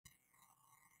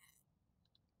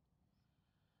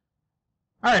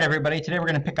All right, everybody. Today we're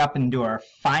going to pick up and do our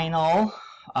final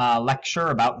lecture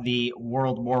about the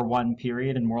World War I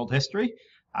period in world history.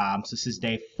 So this is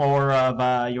day 4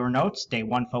 of your notes. Day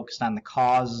 1 focused on the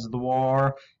causes of the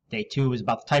war. Day 2 is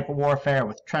about the type of warfare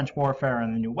with trench warfare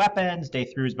and the new weapons. Day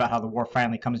 3 is about how the war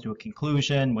finally comes to a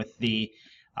conclusion with the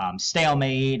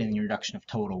stalemate and the introduction of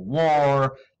total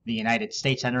war, the United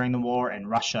States entering the war and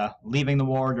Russia leaving the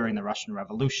war during the Russian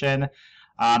Revolution.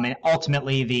 And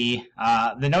ultimately,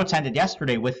 the notes ended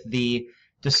yesterday with the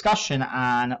discussion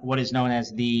on what is known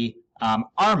as the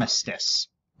armistice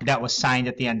that was signed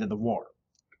at the end of the war.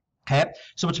 Okay,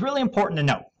 so it's really important to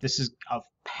note, this is of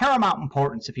paramount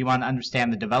importance if you want to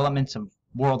understand the developments of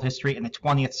world history in the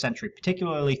 20th century,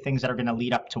 particularly things that are going to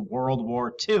lead up to World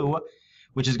War II,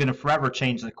 which is going to forever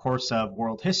change the course of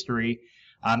world history,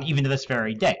 even to this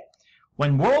very day.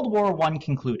 When World War I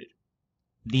concluded,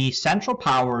 the Central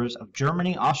Powers of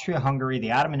Germany, Austria-Hungary,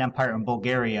 the Ottoman Empire, and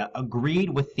Bulgaria agreed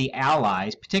with the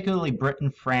Allies, particularly Britain,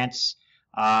 France,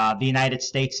 the United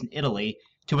States, and Italy,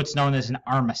 to what's known as an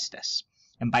armistice.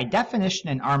 And by definition,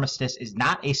 an armistice is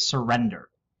not a surrender.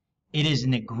 It is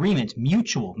an agreement,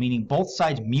 mutual, meaning both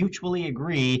sides mutually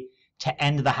agree to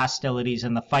end the hostilities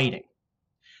and the fighting.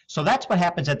 So that's what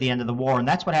happens at the end of the war, and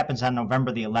that's what happens on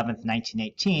November the 11th,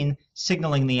 1918,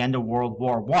 signaling the end of World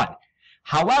War I.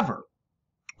 However,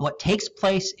 what takes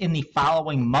place in the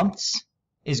following months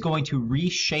is going to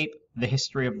reshape the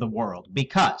history of the world,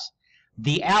 because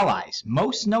the Allies,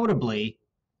 most notably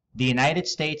the United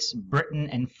States, Britain,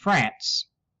 and France,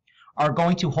 are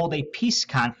going to hold a peace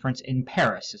conference in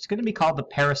Paris. It's going to be called the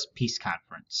Paris Peace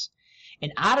Conference.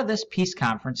 And out of this peace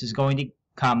conference is going to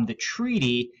come the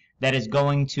treaty that is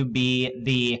going to be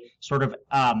the sort of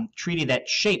treaty that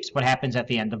shapes what happens at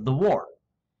the end of the war.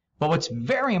 But what's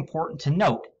very important to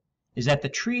note is that the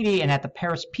treaty and at the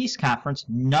Paris Peace Conference,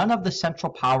 none of the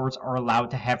Central Powers are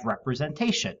allowed to have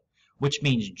representation, which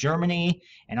means Germany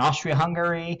and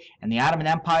Austria-Hungary and the Ottoman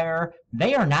Empire,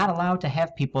 they are not allowed to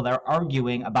have people that are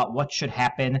arguing about what should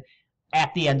happen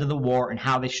at the end of the war and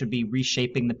how they should be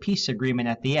reshaping the peace agreement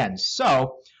at the end.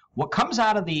 So what comes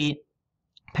out of the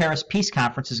Paris Peace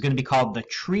Conference is going to be called the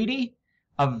Treaty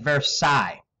of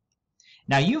Versailles.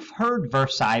 Now, you've heard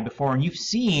Versailles before, and you've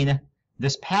seen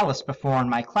this palace before in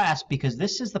my class, because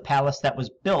this is the palace that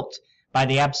was built by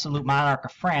the absolute monarch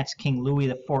of France, King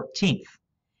Louis XIV.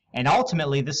 And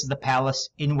ultimately, this is the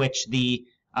palace in which the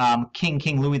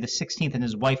King Louis XVI and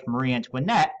his wife Marie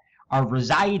Antoinette are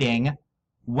residing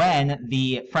when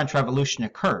the French Revolution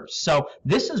occurs. So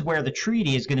this is where the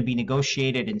treaty is going to be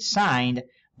negotiated and signed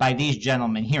by these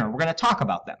gentlemen here. We're going to talk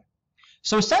about them.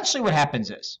 So essentially what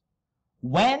happens is,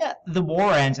 when the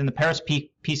war ends and the Paris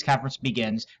Peace Conference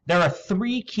begins, there are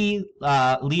 3 key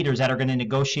leaders that are going to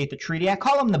negotiate the treaty. I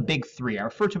call them the Big Three. I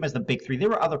refer to them as the Big Three. There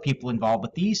were other people involved,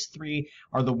 but these 3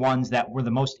 are the ones that were the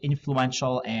most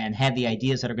influential and had the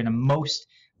ideas that are going to most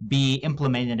be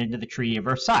implemented into the Treaty of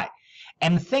Versailles.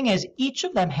 And the thing is, each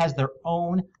of them has their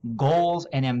own goals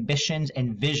and ambitions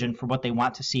and vision for what they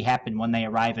want to see happen when they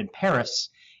arrive in Paris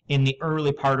in the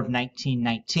early part of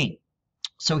 1919.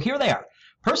 So here they are.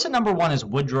 Person number 1 is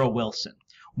Woodrow Wilson.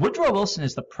 Woodrow Wilson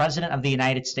is the president of the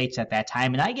United States at that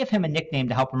time, and I give him a nickname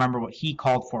to help remember what he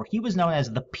called for. He was known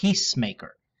as the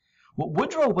peacemaker. What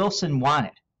Woodrow Wilson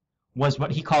wanted was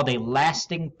what he called a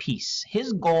lasting peace.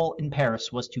 His goal in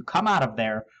Paris was to come out of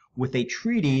there with a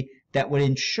treaty that would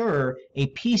ensure a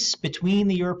peace between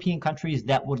the European countries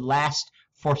that would last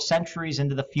for centuries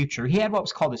into the future. He had what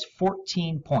was called his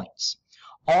 14 points.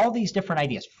 All these different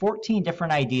ideas, 14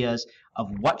 different ideas of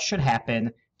what should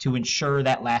happen to ensure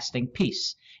that lasting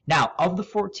peace. Now, of the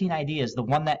 14 ideas, the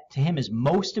one that to him is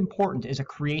most important is a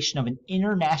creation of an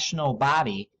international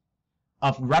body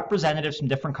of representatives from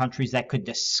different countries that could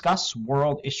discuss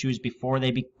world issues before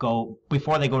they go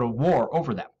to war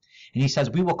over them. And he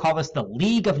says, we will call this the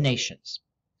League of Nations.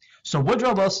 So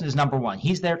Woodrow Wilson is number 1.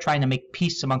 He's there trying to make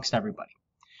peace amongst everybody.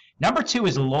 Number 2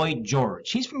 is Lloyd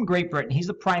George. He's from Great Britain. He's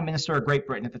the Prime Minister of Great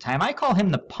Britain at the time. I call him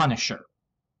the Punisher,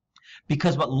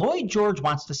 because what Lloyd George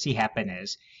wants to see happen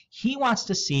is he wants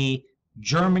to see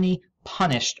Germany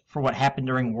punished for what happened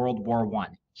during World War I.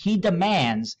 He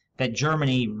demands that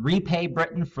Germany repay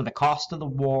Britain for the cost of the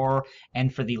war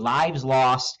and for the lives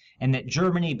lost, and that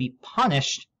Germany be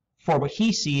punished for what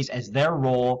he sees as their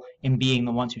role in being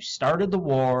the ones who started the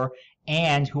war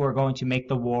and who are going to make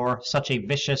the war such a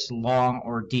vicious, long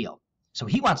ordeal. So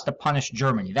he wants to punish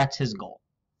Germany. That's his goal.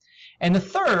 And the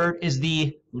third is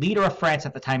the leader of France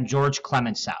at the time, George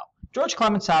Clemenceau. George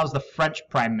Clemenceau is the French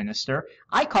prime minister.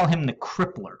 I call him the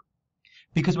crippler,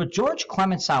 because what George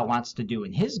Clemenceau wants to do,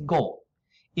 and his goal,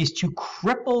 is to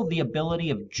cripple the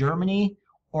ability of Germany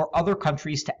or other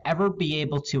countries to ever be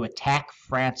able to attack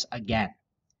France again.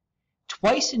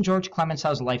 Twice in George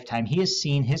Clemenceau's lifetime, he has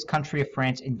seen his country of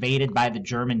France invaded by the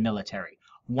German military.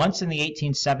 Once in the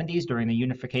 1870s during the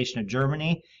unification of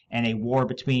Germany and a war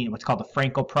between what's called the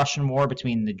Franco-Prussian War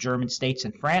between the German states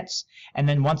and France, and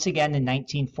then once again in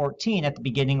 1914 at the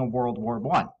beginning of World War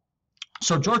I.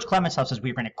 So George Clemenceau says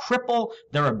we're going to cripple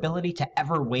their ability to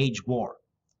ever wage war.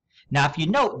 Now, if you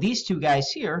note, these two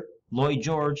guys here, Lloyd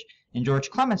George and George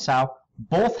Clemenceau,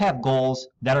 both have goals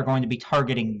that are going to be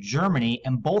targeting Germany,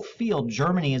 and both feel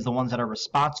Germany is the ones that are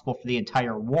responsible for the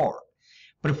entire war.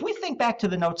 But if we think back to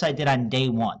the notes I did on day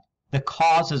one, the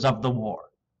causes of the war,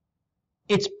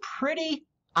 it's pretty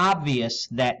obvious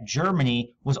that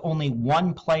Germany was only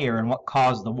one player in what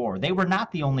caused the war. They were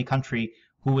not the only country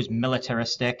who was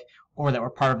militaristic, or that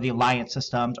were part of the alliance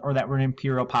systems, or that were an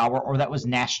imperial power, or that was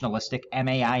nationalistic,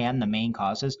 MAIN, the main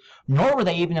causes, nor were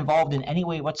they even involved in any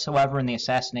way whatsoever in the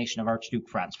assassination of Archduke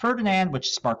Franz Ferdinand,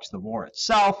 which sparks the war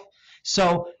itself.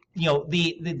 So, you know,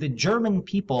 the German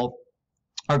people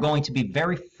are going to be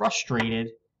very frustrated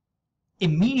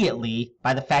immediately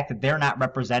by the fact that they're not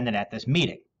represented at this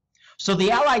meeting. So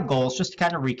the Allied goals, just to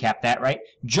kind of recap that, right?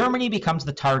 Germany becomes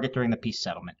the target during the peace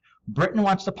settlement. Britain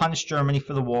wants to punish Germany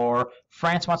for the war.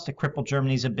 France wants to cripple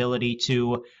Germany's ability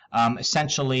to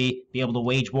essentially be able to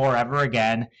wage war ever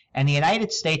again. And the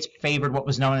United States favored what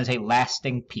was known as a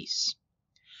lasting peace.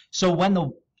 So when the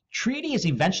treaty is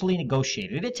eventually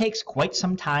negotiated, it takes quite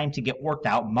some time to get worked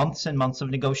out, months and months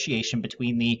of negotiation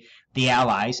between the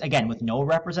Allies, again, with no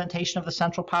representation of the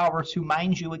Central Powers, who,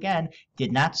 mind you, again,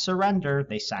 did not surrender.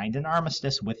 They signed an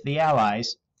armistice with the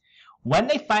Allies. When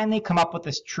they finally come up with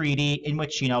this treaty in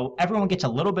which, you know, everyone gets a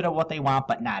little bit of what they want,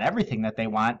 but not everything that they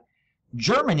want,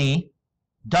 Germany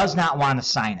does not want to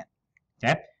sign it.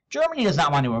 Okay? Germany does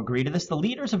not want to agree to this. The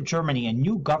leaders of Germany, a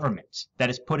new government that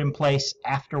is put in place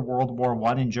after World War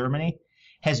I in Germany,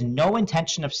 has no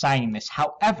intention of signing this.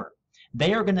 However,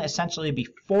 they are going to essentially be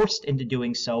forced into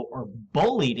doing so, or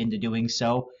bullied into doing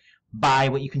so, by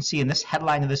what you can see in this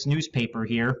headline of this newspaper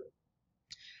here,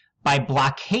 by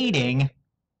blockading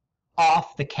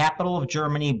off the capital of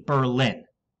Germany, Berlin.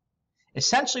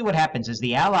 Essentially what happens is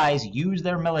the Allies use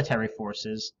their military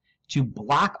forces to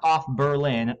block off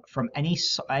Berlin from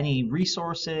any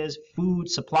resources, food,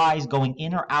 supplies going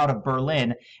in or out of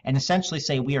Berlin, and essentially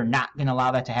say we are not going to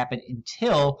allow that to happen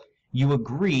until you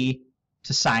agree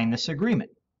to sign this agreement.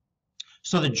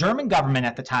 So the German government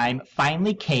at the time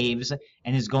finally caves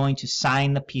and is going to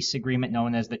sign the peace agreement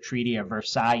known as the Treaty of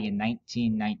Versailles in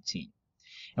 1919.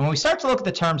 And when we start to look at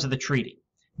the terms of the treaty,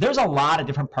 there's a lot of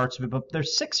different parts of it, but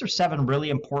there's 6 or 7 really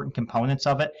important components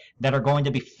of it that are going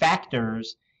to be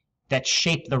factors that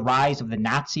shape the rise of the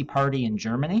Nazi Party in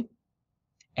Germany,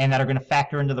 and that are going to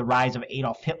factor into the rise of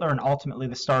Adolf Hitler and ultimately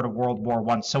the start of World War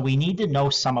I. So we need to know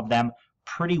some of them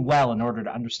pretty well in order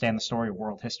to understand the story of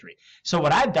world history. So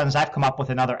what I've done is I've come up with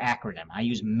another acronym. I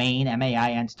use MAIN,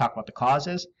 M-A-I-N, to talk about the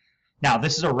causes. Now,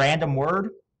 this is a random word,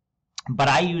 but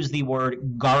I use the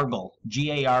word gargle,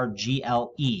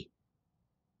 G-A-R-G-L-E,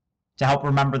 to help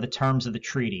remember the terms of the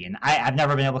treaty. And I've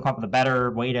never been able to come up with a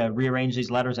better way to rearrange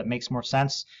these letters that makes more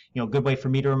sense. You know, a good way for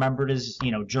me to remember it is,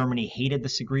 you know, Germany hated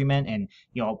this agreement, and,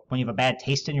 you know, when you have a bad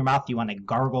taste in your mouth, you want to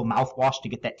gargle mouthwash to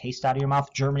get that taste out of your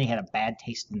mouth. Germany had a bad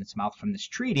taste in its mouth from this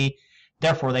treaty,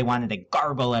 therefore they wanted to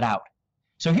gargle it out.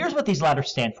 So here's what these letters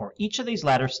stand for. Each of these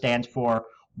letters stands for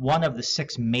one of the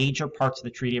 6 major parts of the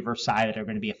Treaty of Versailles that are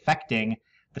going to be affecting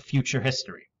the future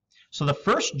history. So the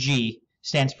first G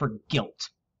stands for guilt.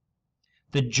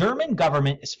 The German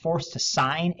government is forced to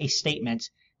sign a statement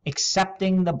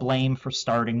accepting the blame for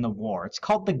starting the war. It's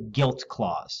called the guilt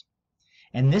clause.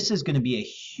 And this is going to be a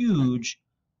huge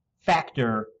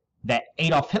factor that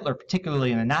Adolf Hitler,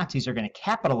 particularly the Nazis, are going to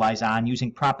capitalize on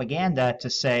using propaganda to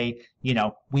say, you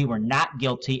know, we were not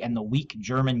guilty, and the weak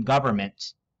German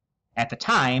government at the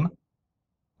time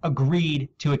agreed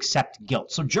to accept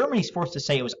guilt. So Germany's forced to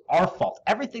say it was our fault.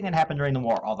 Everything that happened during the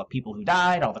war, all the people who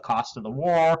died, all the cost of the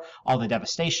war, all the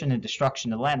devastation and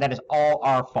destruction of the land, that is all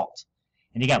our fault.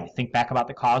 And again, we think back about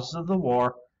the causes of the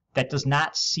war, that does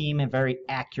not seem very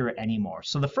accurate anymore.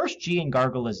 So the first G in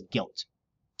gargle is guilt.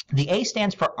 The A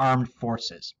stands for armed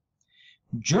forces.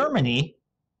 Germany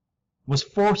was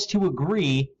forced to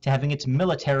agree to having its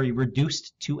military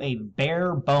reduced to a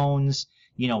bare bones,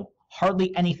 you know,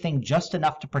 hardly anything, just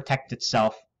enough to protect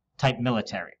itself type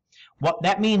military. What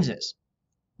that means is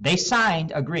they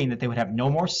signed agreeing that they would have no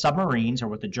more submarines, or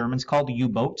what the Germans called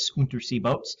U-boats, Untersee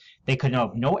boats. They could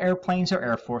have no airplanes or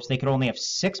air force. They could only have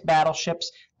 6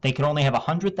 battleships. They could only have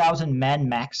 100,000 men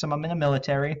maximum in the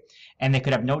military, and they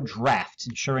could have no drafts,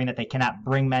 ensuring that they cannot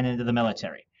bring men into the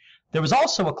military. There was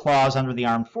also a clause under the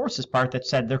armed forces part that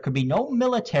said there could be no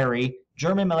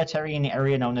German military in the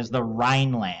area known as the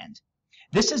Rhineland.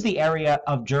 This is the area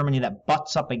of Germany that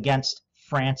butts up against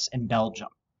France and Belgium.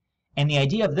 And the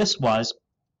idea of this was,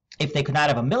 if they could not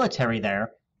have a military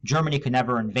there, Germany could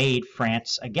never invade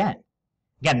France again.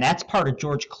 Again, that's part of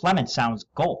George Clemenceau's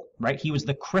goal, right? He was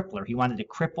the crippler. He wanted to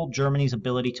cripple Germany's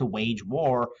ability to wage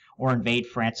war or invade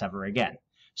France ever again.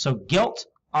 So GILT,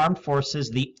 armed forces,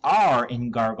 the R in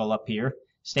Gargle up here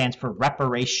stands for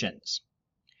reparations.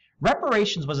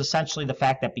 Reparations was essentially the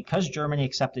fact that because Germany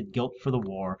accepted guilt for the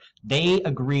war, they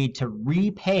agreed to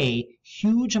repay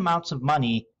huge amounts of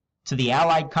money to the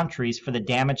Allied countries for the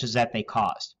damages that they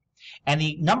caused. And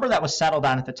the number that was settled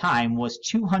on at the time was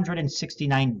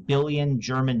 269 billion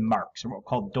German marks, or what were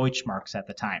called Deutschmarks at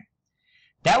the time.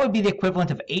 That would be the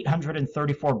equivalent of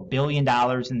 $834 billion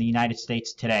in the United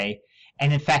States today.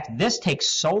 And in fact, this takes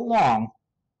so long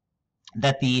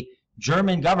that the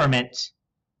German government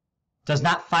does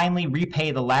not finally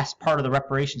repay the last part of the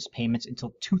reparations payments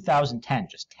until 2010,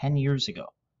 just 10 years ago.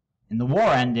 And the war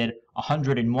ended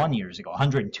 101 years ago,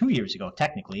 102 years ago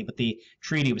technically, but the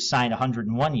treaty was signed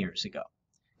 101 years ago.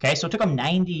 Okay, so it took them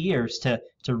 90 years to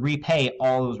repay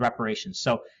all those reparations.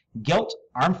 So GILT,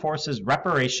 armed forces,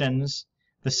 reparations.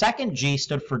 The second G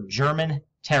stood for German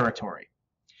territory.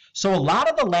 So a lot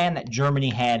of the land that Germany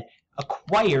had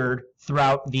acquired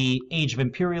throughout the age of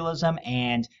imperialism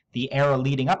and the era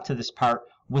leading up to this part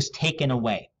was taken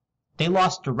away. They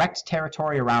lost direct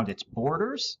territory around its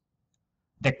borders.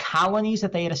 The colonies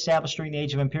that they had established during the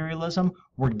age of imperialism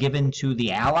were given to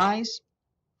the Allies.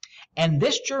 And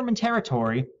this German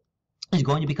territory is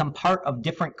going to become part of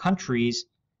different countries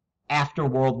after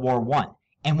World War I.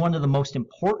 And one of the most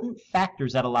important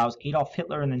factors that allows Adolf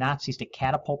Hitler and the Nazis to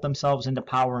catapult themselves into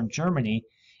power in Germany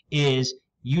is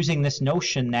using this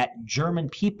notion that German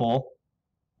people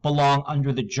belong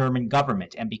under the German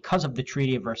government. And because of the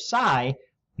Treaty of Versailles,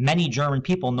 many German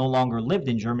people no longer lived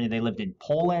in Germany. They lived in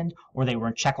Poland, or they were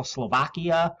in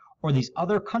Czechoslovakia, or these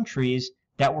other countries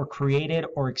that were created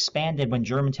or expanded when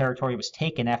German territory was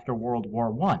taken after World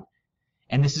War I.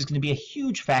 And this is going to be a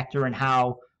huge factor in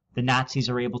how the Nazis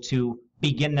are able to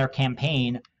begin their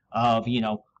campaign of,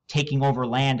 taking over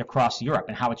land across Europe,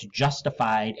 and how it's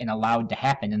justified and allowed to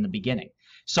happen in the beginning.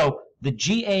 So the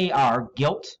GAR,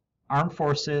 GILT, armed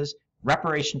forces,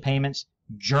 reparation payments,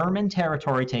 German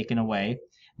territory taken away.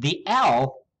 The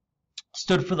L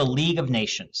stood for the League of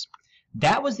Nations.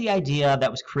 That was the idea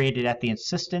that was created at the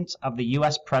insistence of the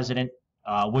U.S. President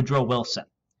Woodrow Wilson.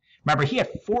 Remember, he had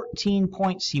 14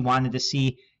 points he wanted to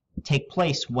see take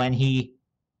place when he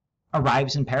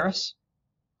arrives in Paris.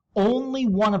 Only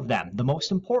one of them, the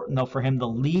most important though for him, the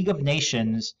League of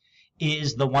Nations,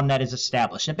 is the one that is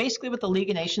established. And basically what the League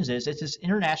of Nations is, it's this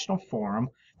international forum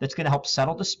that's going to help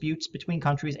settle disputes between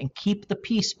countries and keep the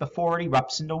peace before it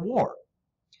erupts into war.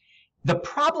 The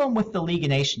problem with the League of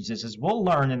Nations is, as we'll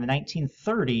learn in the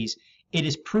 1930s, it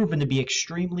is proven to be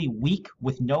extremely weak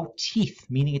with no teeth,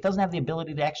 meaning it doesn't have the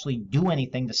ability to actually do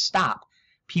anything to stop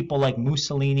people like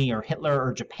Mussolini or Hitler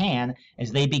or Japan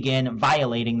as they begin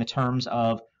violating the terms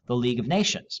of the League of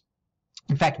Nations.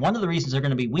 In fact, one of the reasons they're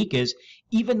going to be weak is,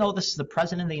 even though this is the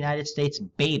President of the United States'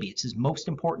 baby, it's his most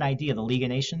important idea, the League of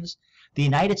Nations, the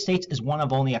United States is one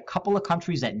of only a couple of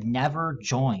countries that never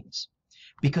joins.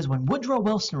 Because when Woodrow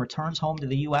Wilson returns home to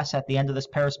the U.S. at the end of this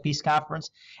Paris Peace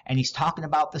Conference, and he's talking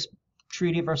about this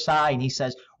Treaty of Versailles, and he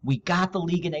says, we got the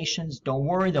League of Nations, don't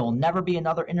worry, there will never be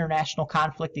another international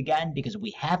conflict again because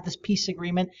we have this peace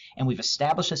agreement and we've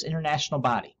established this international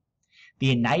body. The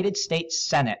United States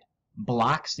Senate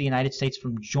blocks the United States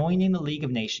from joining the League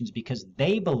of Nations because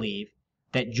they believe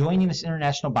that joining this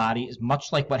international body is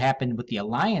much like what happened with the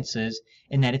alliances,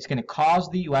 in that it's going to cause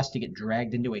the U.S. to get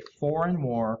dragged into a foreign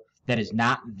war that is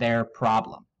not their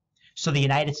problem. So the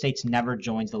United States never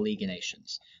joins the League of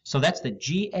Nations. So that's the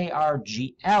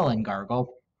GAR-GL in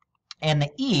Gargle. And the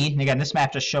E, and again, this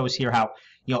map just shows here how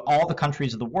all the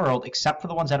countries of the world, except for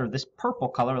the ones that are this purple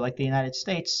color, like the United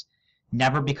States,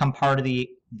 never become part of the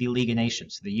League of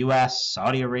Nations. The U.S.,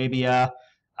 Saudi Arabia,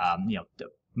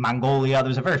 Mongolia.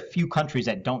 There's a very few countries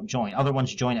that don't join. Other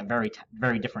ones join at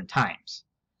very different times.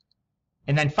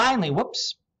 And then finally,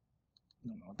 whoops, I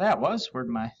don't know what that was. Where'd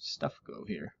my stuff go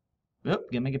here? Oop,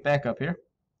 let me get back up here.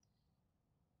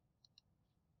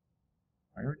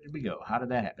 Where did we go? How did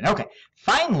that happen? Okay,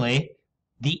 finally,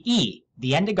 the E,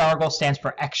 the end of Gargle, stands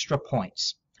for extra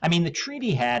points. I mean, the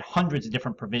treaty had hundreds of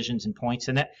different provisions and points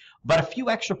in it, but a few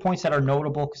extra points that are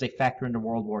notable because they factor into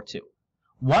World War II.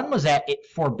 One was that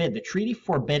the treaty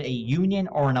forbid a union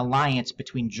or an alliance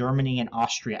between Germany and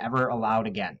Austria ever allowed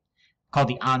again. called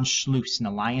the Anschluss, an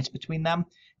alliance between them.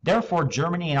 Therefore,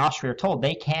 Germany and Austria are told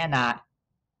they cannot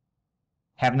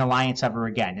have an alliance ever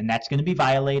again, and that's going to be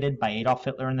violated by Adolf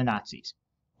Hitler and the Nazis.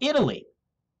 Italy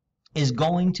is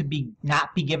going to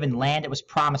not be given land it was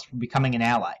promised for becoming an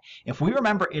ally. If we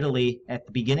remember Italy at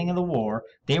the beginning of the war,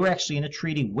 they were actually in a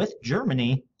treaty with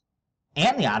Germany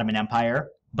and the Ottoman Empire,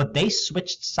 but they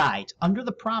switched sides under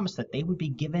the promise that they would be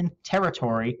given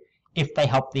territory if they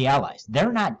helped the Allies.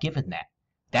 They're not given that.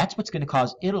 That's what's going to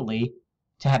cause Italy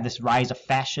to have this rise of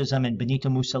fascism and Benito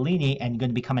Mussolini and going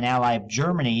to become an ally of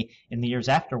Germany in the years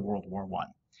after World War I.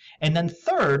 And then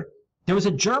third, there was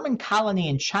a German colony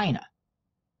in China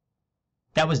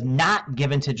that was not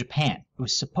given to Japan. It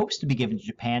was supposed to be given to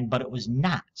Japan, but it was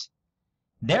not.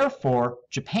 Therefore,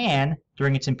 Japan,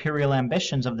 during its imperial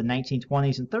ambitions of the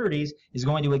 1920s and 30s, is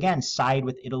going to again side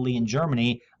with Italy and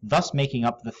Germany, thus making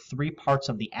up the three parts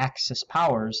of the Axis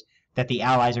powers that the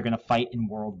Allies are going to fight in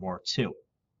World War II.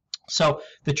 So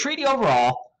the treaty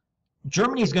overall,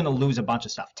 Germany is going to lose a bunch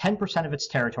of stuff. 10% of its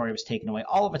territory was taken away.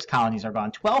 All of its colonies are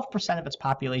gone. 12% of its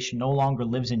population no longer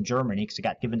lives in Germany because it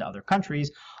got given to other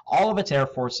countries. All of its air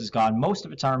force is gone. Most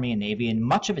of its army and navy, and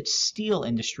much of its steel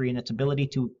industry and its ability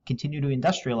to continue to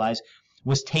industrialize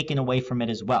was taken away from it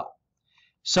as well.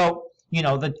 So,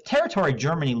 the territory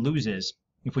Germany loses,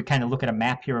 if we kind of look at a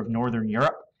map here of Northern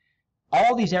Europe,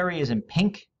 all these areas in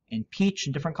pink and peach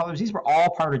and different colors, these were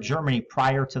all part of Germany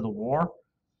prior to the war.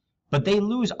 But they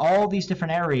lose all these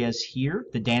different areas here,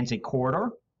 the Danzig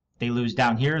corridor. They lose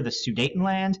down here the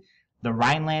Sudetenland. The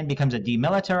Rhineland becomes a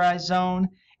demilitarized zone.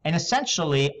 And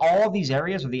essentially, all of these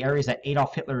areas are the areas that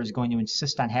Adolf Hitler is going to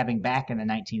insist on having back in the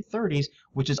 1930s,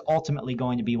 which is ultimately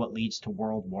going to be what leads to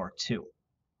World War II.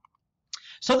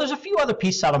 So there's a few other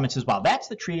peace settlements as well. That's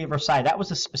the Treaty of Versailles. That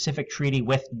was a specific treaty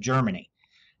with Germany.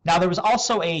 Now, there was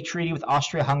also a treaty with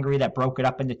Austria-Hungary that broke it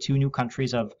up into two new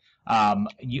countries of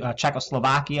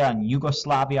Czechoslovakia and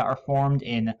Yugoslavia are formed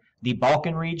in the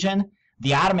Balkan region.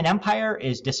 The Ottoman Empire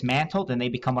is dismantled and they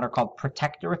become what are called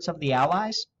protectorates of the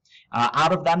Allies.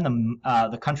 Out of them,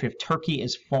 the country of Turkey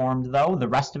is formed, though. The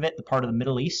rest of it, the part of the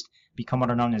Middle East, become what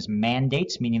are known as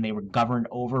mandates, meaning they were governed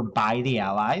over by the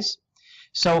Allies.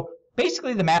 So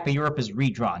basically, the map of Europe is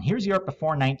redrawn. Here's Europe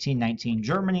before 1919.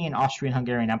 Germany and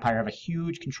Austrian-Hungarian Empire have a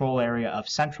huge control area of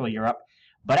Central Europe.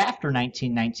 But after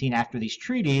 1919, after these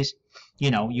treaties,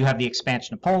 you have the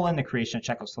expansion of Poland, the creation of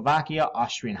Czechoslovakia,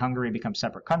 Austria and Hungary become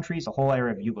separate countries, the whole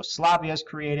area of Yugoslavia is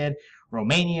created,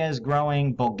 Romania is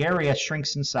growing, Bulgaria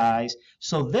shrinks in size.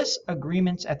 So this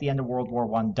agreement at the end of World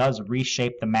War I does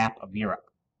reshape the map of Europe.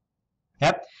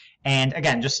 Yep. And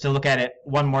again, just to look at it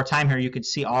one more time here, you could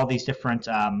see all these different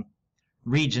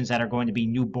regions that are going to be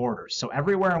new borders. So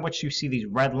everywhere in which you see these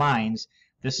red lines,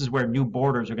 this is where new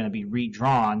borders are going to be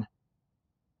redrawn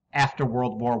after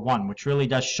World War I, which really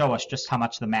does show us just how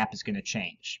much the map is going to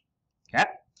change. Okay?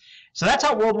 So that's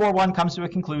how World War I comes to a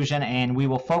conclusion, and we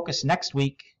will focus next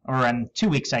week, or in 2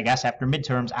 weeks, I guess, after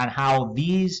midterms, on how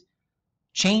these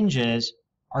changes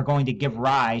are going to give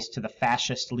rise to the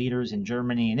fascist leaders in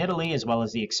Germany and Italy, as well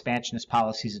as the expansionist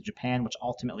policies of Japan, which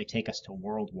ultimately take us to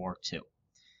World War II.